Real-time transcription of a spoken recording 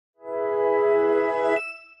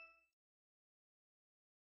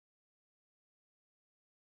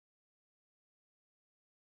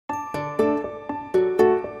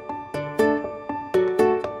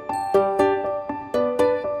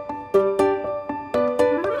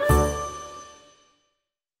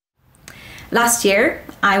Last year,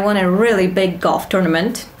 I won a really big golf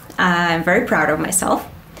tournament. I'm very proud of myself.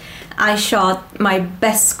 I shot my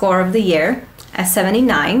best score of the year, a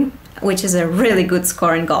 79, which is a really good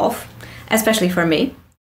score in golf, especially for me.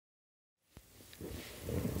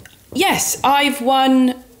 Yes, I've won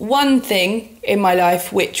one thing in my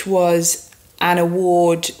life, which was an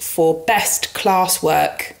award for best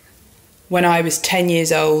classwork when I was 10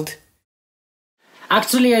 years old.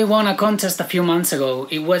 Actually, I won a contest a few months ago.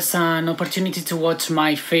 It was an opportunity to watch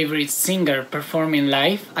my favorite singer performing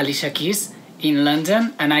live, Alicia Keys, in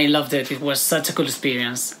London, and I loved it. It was such a cool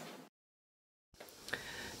experience.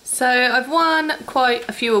 So I've won quite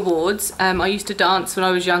a few awards. I used to dance when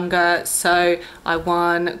I was younger, so I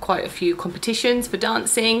won quite a few competitions for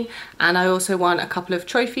dancing, and I also won a couple of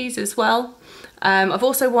trophies as well. I've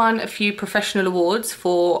also won a few professional awards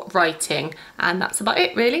for writing, and that's about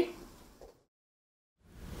it really.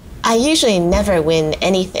 I usually never win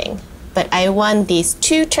anything, but I won these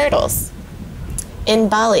 2 turtles in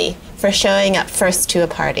Bali for showing up first to a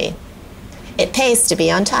party. It pays to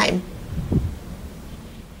be on time.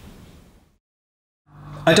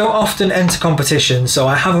 I don't often enter competitions, so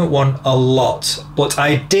I haven't won a lot, but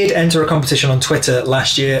I did enter a competition on Twitter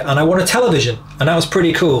last year and I won a television, and that was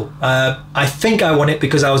pretty cool. I think I won it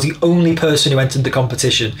because I was the only person who entered the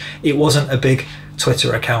competition. It wasn't a big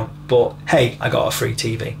Twitter account, but hey, I got a free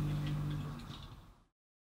TV.